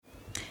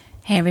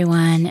Hey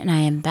everyone, and I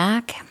am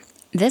back.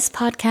 This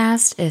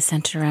podcast is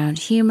centered around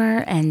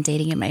humor and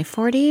dating in my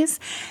 40s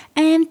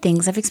and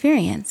things I've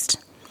experienced.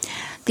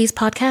 These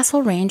podcasts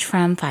will range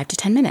from 5 to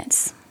 10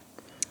 minutes.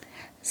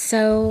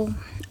 So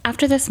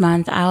after this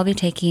month, I'll be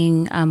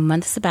taking a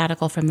month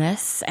sabbatical from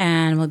this,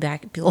 and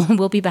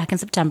we'll be back in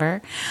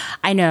September.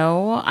 I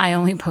know I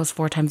only post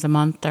 4 times a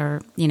month,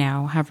 or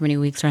however many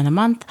weeks are in the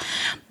month,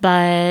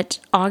 but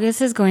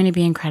August is going to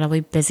be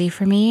incredibly busy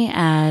for me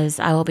as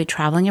I will be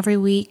traveling every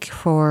week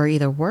for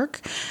either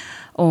work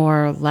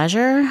or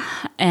leisure.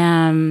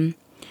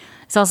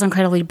 It's also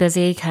incredibly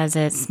busy because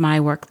it's my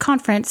work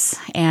conference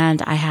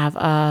and I have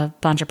a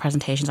bunch of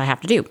presentations I have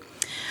to do.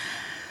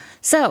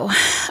 So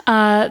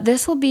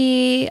this will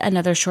be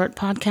another short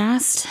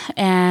podcast,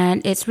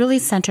 and it's really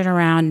centered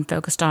around and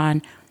focused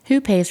on who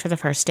pays for the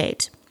first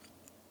date.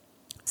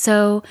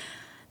 So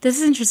this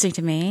is interesting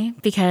to me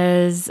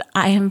because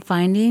I am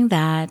finding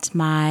that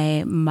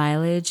my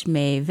mileage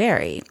may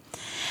vary.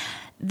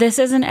 This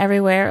isn't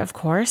everywhere, of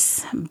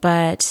course,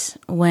 but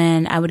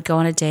when I would go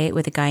on a date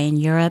with a guy in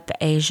Europe,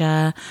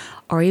 Asia,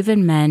 or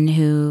even men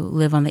who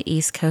live on the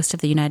East Coast of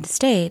the United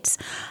States,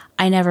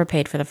 I never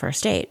paid for the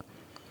first date.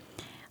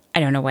 I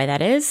don't know why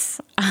that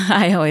is.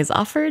 I always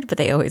offered, but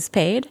they always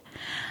paid.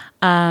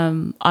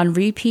 On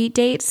repeat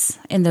dates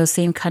in those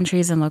same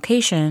countries and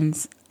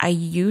locations, I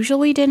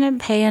usually didn't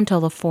pay until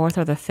the 4th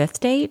or the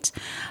 5th date,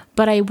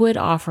 but I would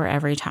offer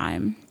every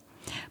time.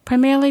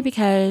 Primarily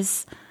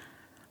because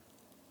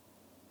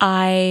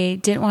I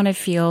didn't want to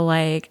feel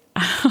like,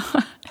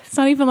 it's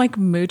not even like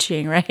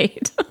mooching,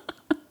 right?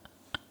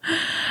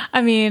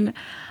 I mean,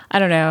 I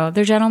don't know.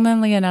 They're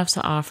gentlemanly enough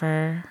to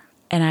offer,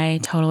 and I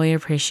totally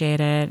appreciate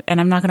it.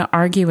 And I'm not going to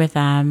argue with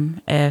them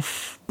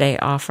if they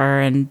offer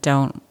and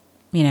don't,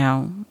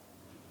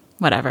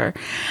 whatever.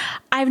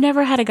 I've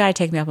never had a guy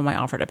take me up on my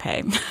offer to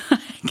pay. I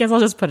guess I'll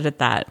just put it at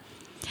that.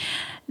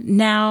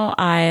 Now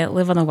I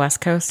live on the West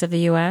Coast of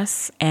the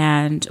US,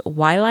 and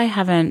while I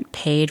haven't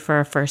paid for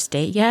a first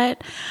date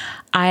yet,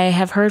 I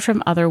have heard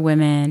from other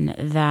women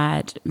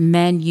that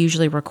men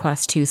usually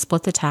request to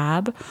split the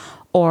tab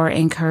or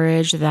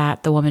encourage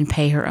that the woman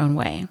pay her own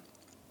way.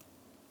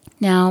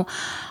 Now,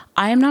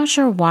 I am not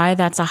sure why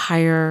that's a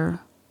higher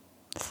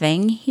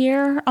thing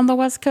here on the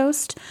West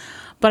Coast,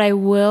 but I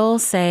will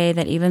say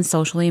that even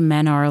socially,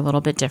 men are a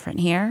little bit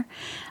different here.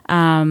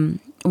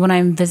 When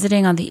I'm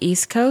visiting on the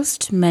East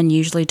Coast, men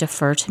usually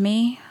defer to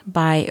me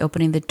by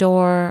opening the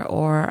door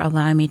or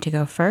allowing me to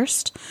go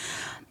first.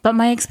 But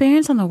my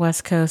experience on the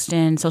West Coast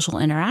in social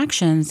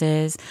interactions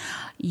is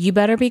you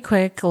better be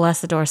quick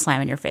lest the door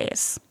slam in your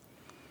face.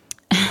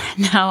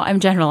 Now, I'm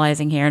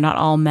generalizing here. Not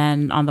all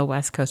men on the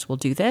West Coast will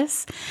do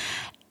this.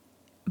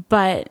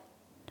 But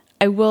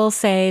I will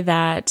say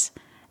that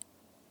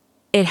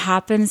it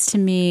happens to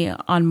me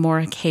on more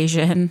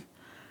occasion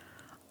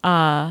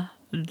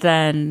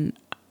than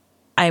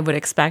I would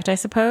expect, I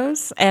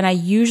suppose. And I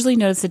usually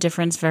notice the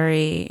difference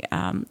a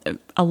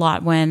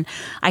lot when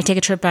I take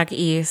a trip back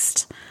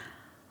east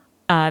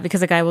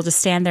because a guy will just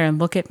stand there and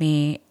look at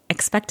me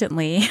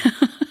expectantly.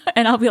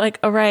 And I'll be like,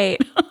 all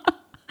right.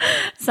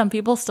 Some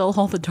people still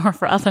hold the door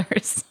for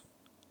others.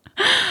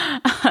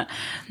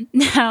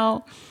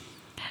 Now,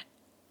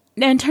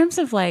 in terms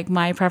of like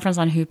my preference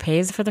on who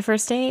pays for the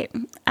first date,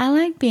 I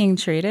like being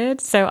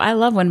treated. So I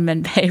love when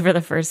men pay for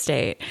the first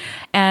date.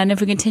 And if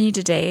we continue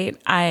to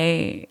date,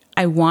 I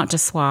want to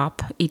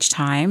swap each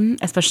time,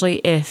 especially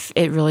if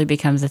it really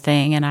becomes a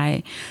thing and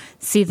I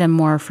see them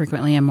more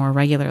frequently and more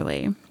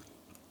regularly.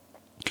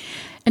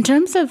 In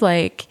terms of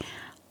like,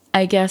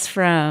 I guess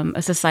from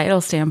a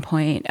societal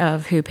standpoint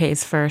of who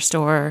pays first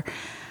or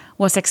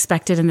what's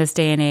expected in this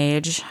day and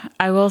age,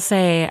 I will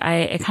say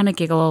I kind of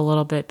giggle a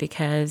little bit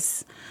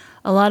because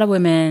a lot of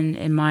women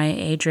in my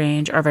age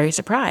range are very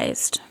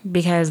surprised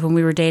because when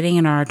we were dating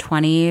in our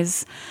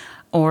 20s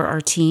or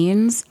our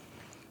teens,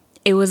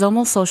 it was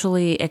almost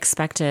socially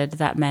expected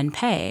that men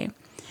pay.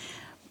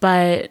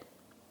 But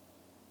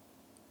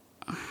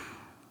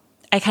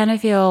I kind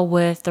of feel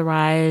with the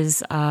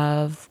rise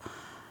of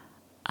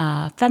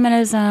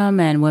feminism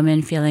and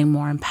women feeling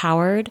more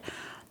empowered,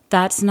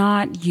 that's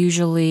not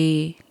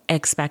usually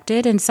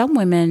expected. And some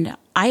women,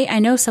 I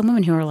know some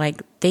women who are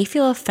like, they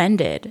feel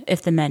offended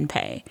if the men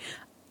pay.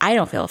 I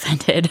don't feel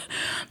offended,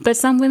 but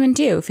some women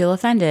do feel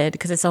offended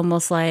because it's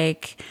almost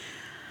like,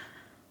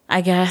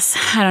 I guess,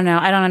 I don't know.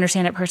 I don't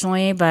understand it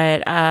personally,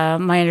 but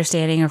my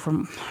understanding or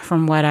from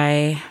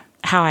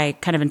how I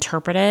kind of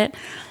interpret it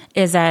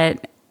is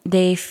that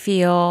they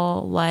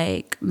feel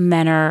like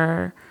men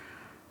are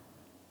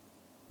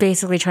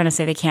basically trying to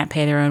say they can't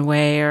pay their own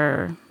way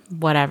or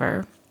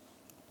whatever.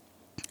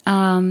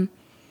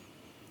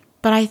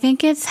 But I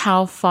think it's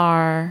how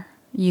far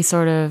you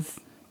sort of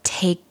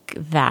take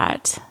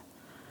that.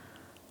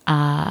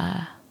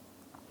 How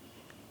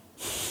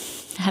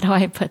do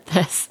I put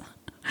this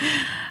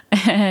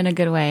in a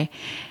good way?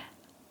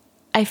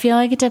 I feel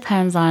like it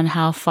depends on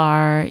how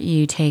far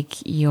you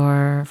take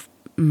your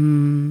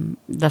feminist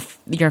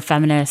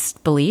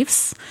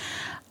beliefs.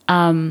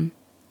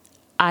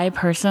 I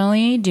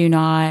personally do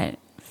not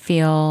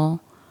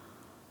feel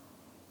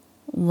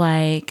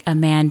like a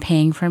man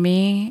paying for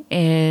me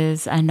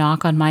is a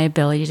knock on my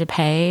ability to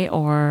pay,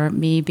 or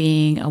me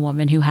being a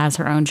woman who has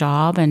her own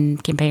job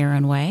and can pay her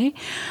own way.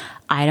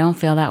 I don't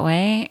feel that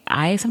way.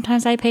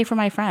 Sometimes I pay for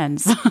my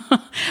friends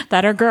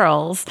that are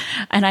girls,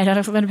 and I don't know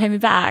if they're going to pay me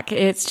back.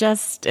 It's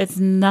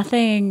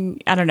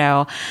nothing, I don't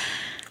know.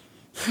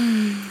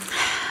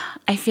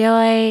 I feel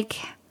like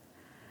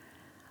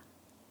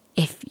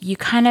if you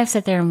kind of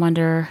sit there and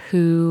wonder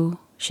who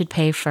should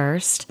pay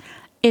first,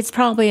 it's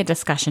probably a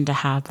discussion to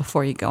have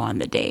before you go on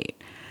the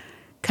date.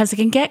 Because it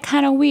can get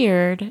kind of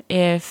weird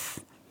if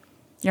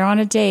you're on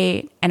a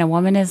date and a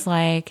woman is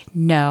like,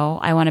 no,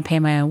 I want to pay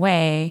my own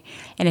way.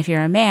 And if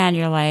you're a man,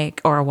 you're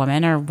like, or a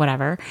woman or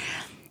whatever,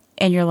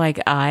 and you're like,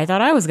 I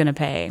thought I was going to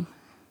pay,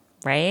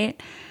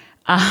 right?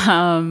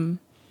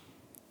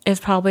 It's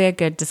probably a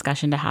good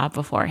discussion to have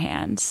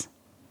beforehand.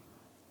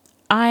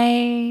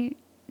 I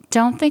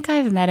don't think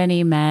I've met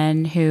any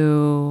men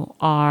who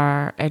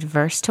are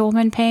adverse to a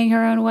woman paying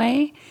her own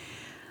way,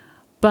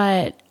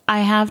 but I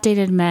have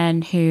dated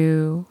men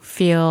who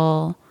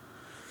feel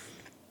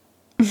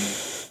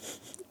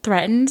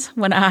threatened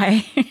when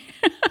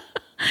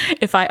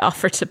if I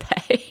offer to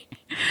pay.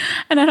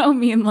 And I don't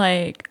mean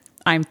like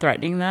I'm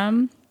threatening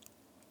them,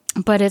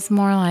 but it's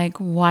more like,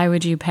 why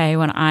would you pay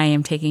when I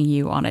am taking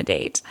you on a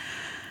date?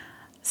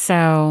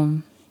 So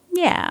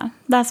yeah,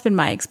 that's been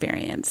my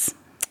experience.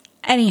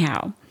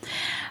 Anyhow,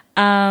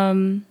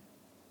 so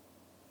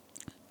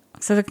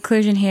the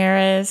conclusion here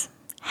is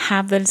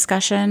have the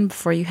discussion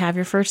before you have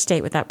your first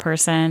date with that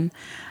person.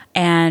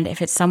 And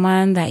if it's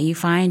someone that you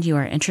find you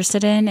are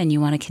interested in and you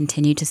want to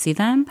continue to see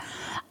them,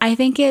 I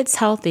think it's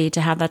healthy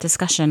to have that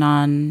discussion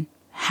on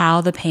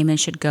how the payment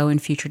should go in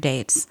future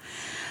dates.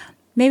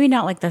 Maybe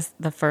not like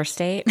the first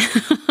date,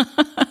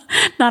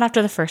 not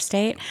after the first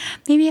date,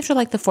 maybe after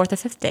like the fourth or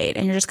fifth date.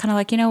 And you're just kind of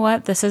like, you know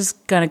what, this is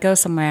going to go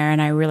somewhere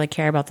and I really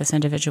care about this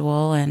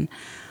individual. And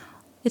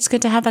it's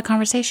good to have that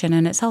conversation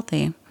and it's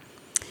healthy.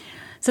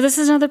 So this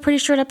is another pretty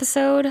short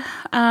episode.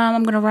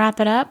 I'm going to wrap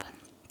it up.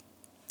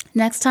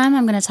 Next time,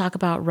 I'm going to talk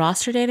about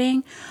roster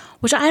dating,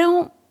 which I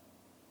don't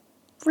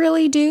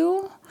really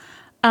do,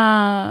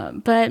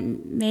 but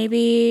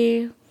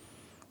maybe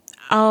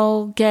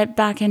I'll get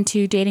back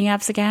into dating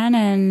apps again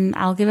and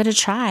I'll give it a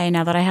try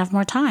now that I have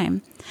more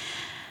time.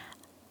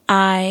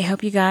 I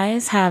hope you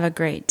guys have a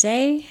great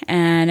day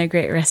and a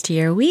great rest of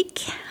your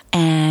week,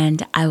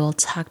 and I will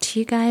talk to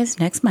you guys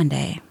next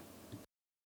Monday.